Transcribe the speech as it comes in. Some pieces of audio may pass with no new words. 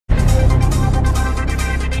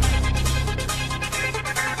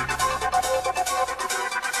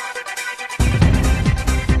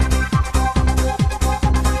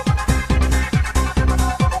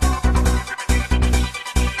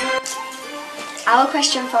Our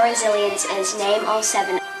question for resilience is name all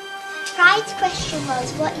 7. Pride's question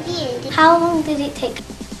was what year did... How long did it take?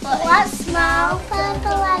 What small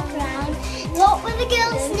purple background? What were the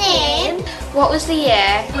girls' name? What was the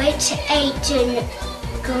year? Which ancient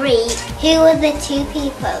Greek? Who were the 2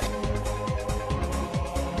 people?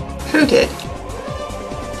 Who did?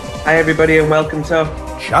 Hi everybody and welcome to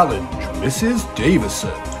Challenge Mrs Davison.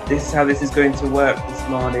 This is how this is going to work this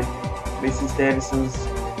morning. Mrs Davison's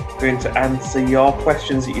going to answer your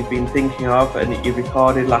questions that you've been thinking of and that you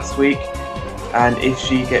recorded last week. And if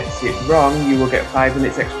she gets it wrong, you will get 5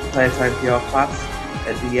 minutes extra playtime for your class.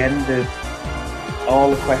 At the end of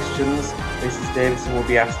all the questions, Mrs Davison will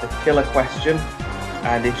be asked a killer question.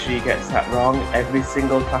 And if she gets that wrong, every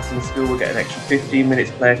single class in school will get an extra 15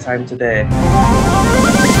 minutes playtime today.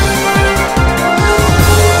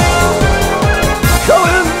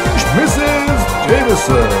 Challenge Mrs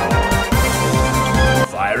Davison.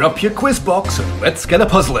 Fire up your quiz box and let's get a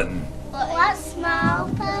puzzling. What small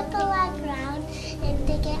purple background and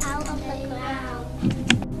dig it out of the ground?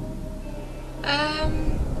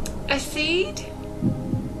 A seed?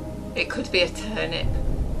 It could be a turnip,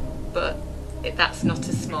 but that's not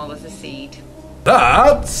as small as a seed.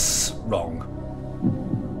 That's wrong.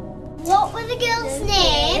 What were the girls'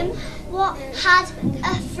 name? What had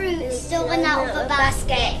a fruit stolen out of a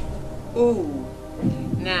basket? Ooh.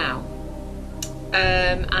 Now,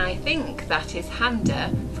 I think that is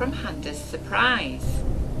Handa from Handa's Surprise.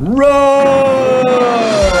 Right!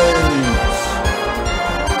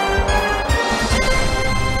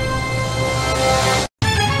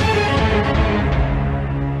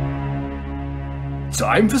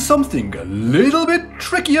 Time for something a little bit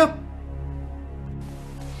trickier.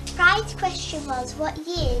 Pride's question was what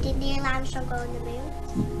year did Neil Armstrong go on the moon?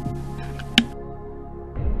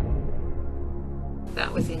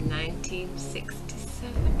 That was in 1967.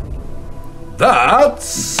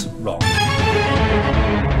 That's wrong.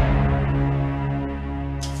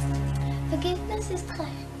 Forgiveness's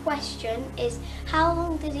question is how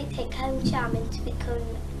long did it take Home Charming to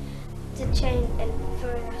train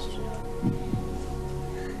for an astronaut?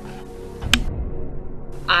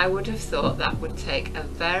 I would have thought that would take a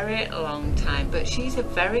very long time, but she's a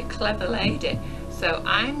very clever lady, so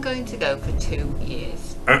I'm going to go for 2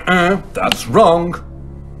 years. That's wrong.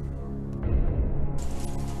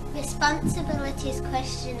 Responsibilities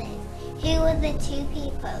question is who were the 2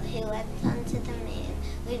 people who went onto the moon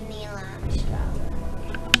with Neil Armstrong?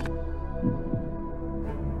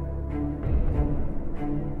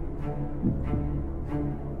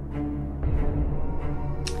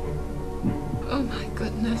 Oh my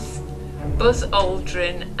goodness. Buzz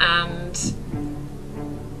Aldrin and...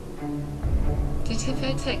 Did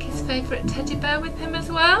he take his favourite teddy bear with him as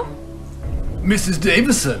well? Mrs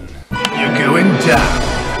Davison, you're going down.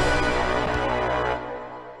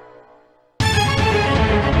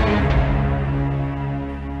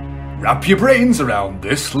 Wrap your brains around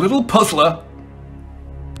this little puzzler.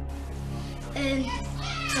 The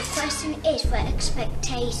question is for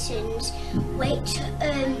expectations.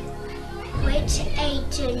 Which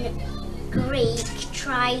ancient Greek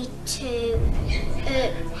tried to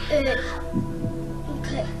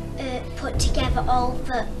put together all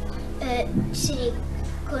the city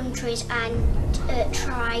countries and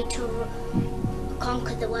try to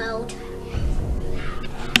conquer the world?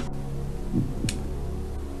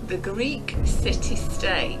 The Greek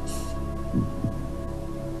city-states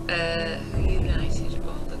who united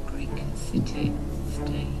all the Greek city-states.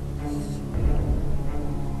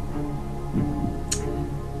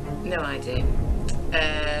 No idea,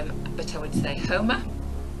 but I would say Homer.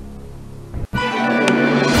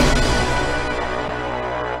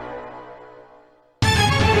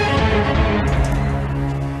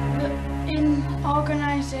 In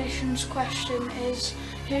organisation's question is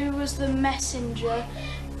who was the messenger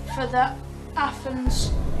for the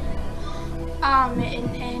Athens army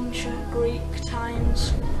in ancient Greek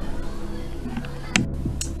times?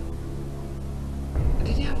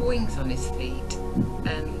 Did he have wings on his feet?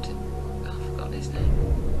 And I forgot his name.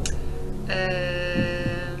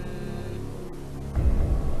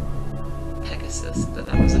 Pegasus, but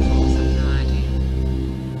that was a horse. I have no idea.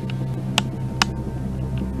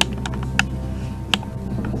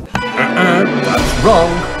 That's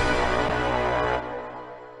wrong.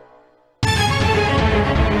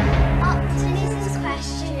 Optimism's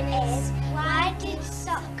question is why did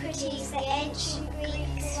Socrates, the ancient Greek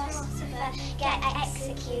philosopher, get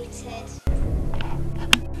executed?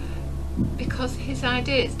 Because his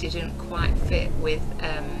ideas didn't quite fit with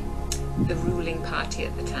the ruling party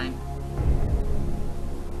at the time.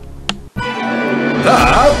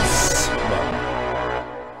 That's wrong.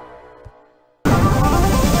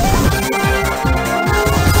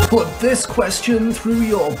 this question through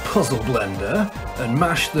your puzzle blender and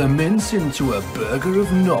mash the mince into a burger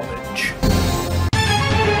of knowledge.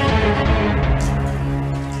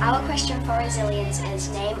 Our question for resilience is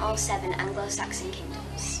name all 7 Anglo-Saxon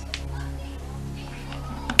kingdoms.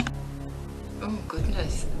 Oh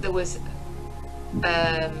goodness, there was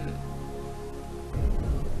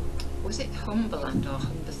it Humberland or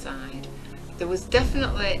Humberside? There was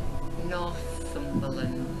definitely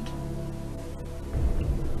Northumberland,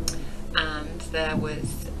 and there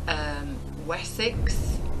was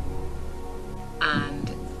Wessex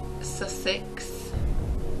and Sussex,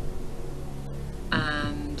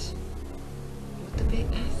 and would there be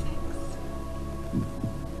Essex?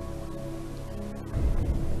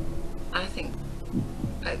 I think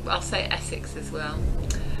I'll say Essex as well.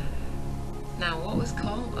 Now, what was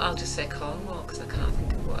Cornwall? I'll just say Cornwall because I can't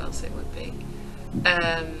think of what else it would be.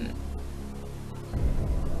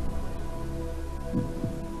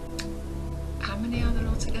 How many are there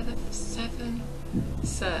altogether? 7.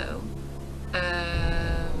 So,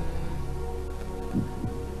 I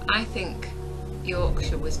think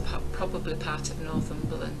Yorkshire was probably part of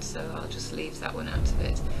Northumberland, so I'll just leave that one out of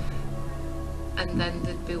it. And then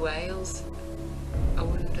there'd be Wales. I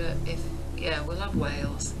wonder if, yeah, we'll have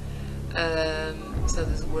Wales. So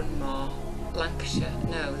there's one more. Lancashire,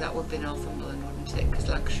 no, that would be Northumberland, wouldn't it? Because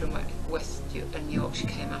Lancashire and West and Yorkshire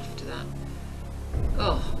came after that.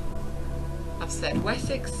 Oh, I've said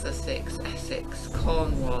Wessex, Sussex, Essex,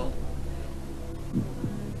 Cornwall,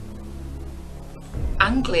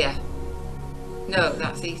 Anglia. No,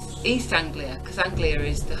 that's East Anglia, because Anglia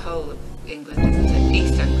is the whole of England, isn't it?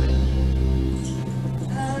 East Anglia.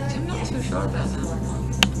 I'm not too sure about that.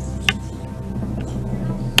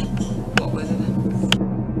 What were they then?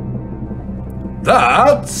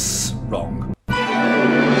 That's wrong.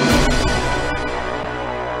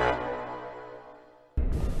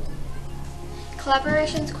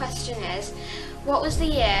 Collaboration's question is, what was the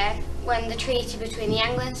year when the treaty between the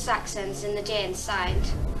Anglo-Saxons and the Danes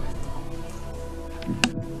signed?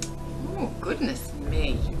 Oh, goodness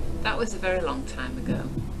me. That was a very long time ago.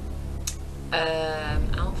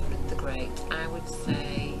 Alfred the Great, I would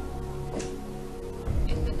say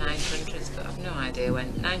in the 900s, but I've no idea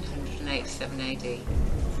when. 987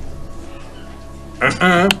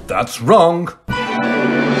 AD. That's wrong.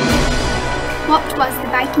 What was the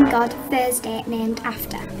Viking god Thursday named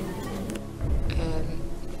after? The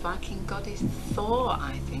Viking god is Thor,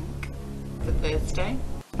 I think, for Thursday.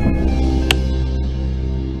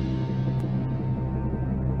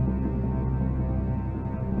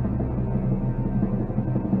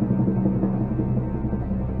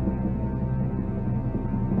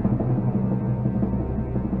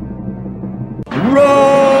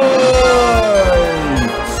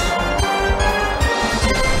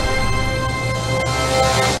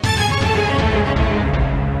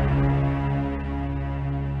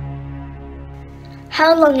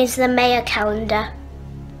 How long is the Maya calendar?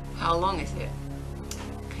 How long is it?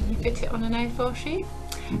 Can you fit it on an A4 sheet?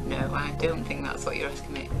 No, I don't think that's what you're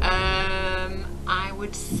asking me. I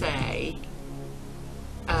would say,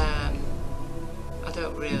 I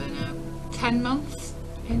don't really know, 10 months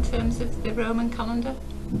in terms of the Roman calendar?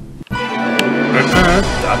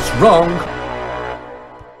 That's wrong.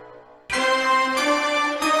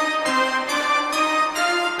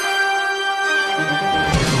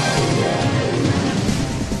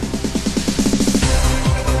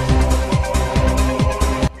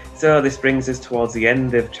 So this brings us towards the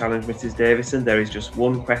end of Challenge Mrs Davison. There is just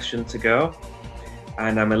one question to go,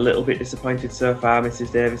 and I'm a little bit disappointed so far,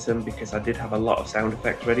 Mrs Davison, because I did have a lot of sound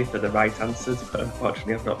effects ready for the right answers, but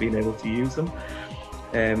unfortunately I've not been able to use them.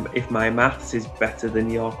 If my maths is better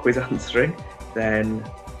than your quiz answering, then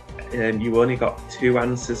you only got 2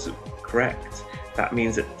 answers correct. That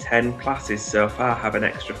means that 10 classes so far have an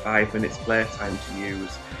extra 5 minutes playtime to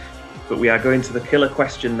use. But we are going to the killer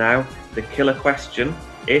question now. The killer question: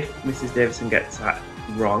 if Mrs Davison gets that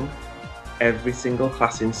wrong, every single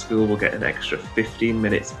class in school will get an extra 15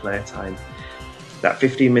 minutes playtime. That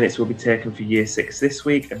 15 minutes will be taken for Year 6 this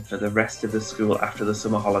week and for the rest of the school after the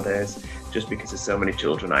summer holidays, just because there's so many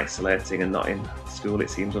children isolating and not in school, it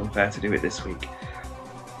seems unfair to do it this week.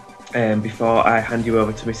 Before I hand you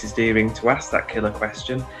over to Mrs Deering to ask that killer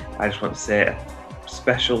question, I just want to say a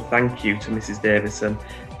special thank you to Mrs Davison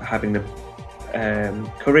for having the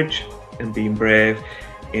courage and being brave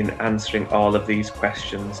in answering all of these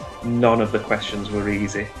questions. None of the questions were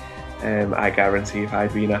easy. I guarantee if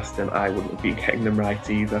I'd been asked them, I wouldn't have been getting them right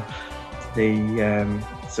either.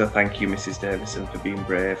 So thank you, Mrs Davison, for being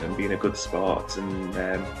brave and being a good sport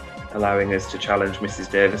and allowing us to challenge Mrs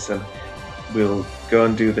Davison. We'll go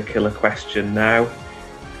and do the killer question now.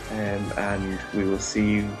 and we will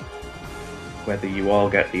see whether you all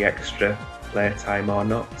get the extra playtime or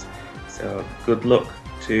not. So good luck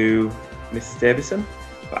to Mrs Davison,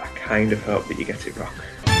 but I kind of hope that you get it wrong.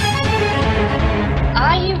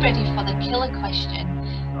 Are you ready for the killer question?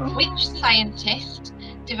 Which scientist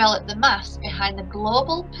developed the maths behind the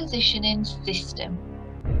global positioning system?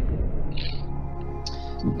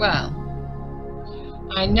 Well,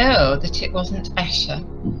 I know that it wasn't Escher,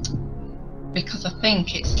 because I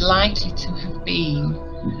think it's likely to have been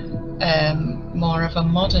more of a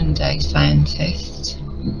modern day scientist.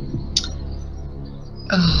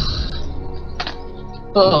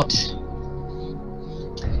 But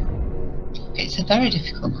it's a very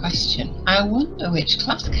difficult question. I wonder which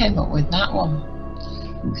class came up with that one,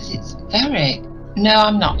 because it's very... No,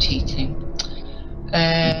 I'm not cheating.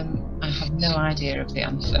 I have no idea of the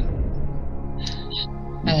answer.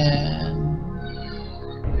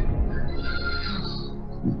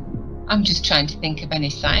 I'm just trying to think of any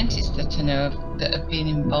scientists that I know of that have been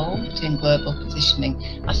involved in global positioning.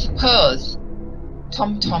 I suppose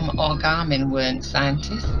TomTom or Garmin weren't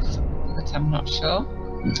scientists, but I'm not sure.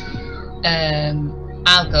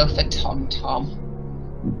 I'll go for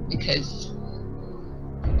TomTom, because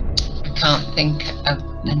I can't think of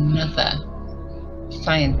another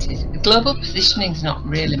scientist. Global positioning is not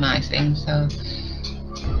really my thing, so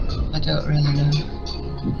I don't really know.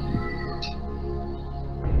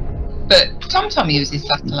 But TomTom uses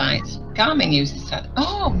satellites. Garmin uses satellites.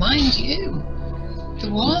 Oh, mind you,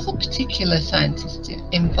 there was a particular scientist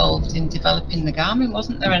involved in developing the Garmin,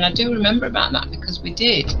 wasn't there? And I do remember about that, because we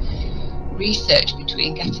did research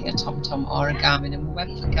between getting a TomTom or a Garmin, and we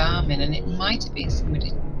went for Garmin, and it might have been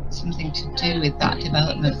something to do with that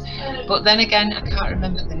development. But then again, I can't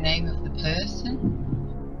remember the name of the person.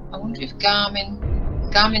 I wonder if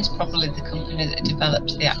Garmin's probably the company that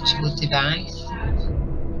developed the actual device.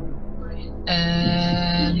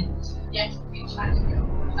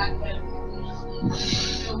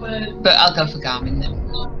 But I'll go for Garmin then.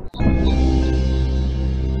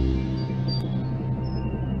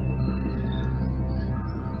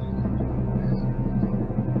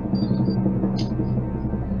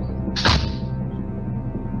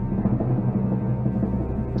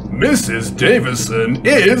 Mrs Davison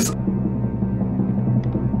is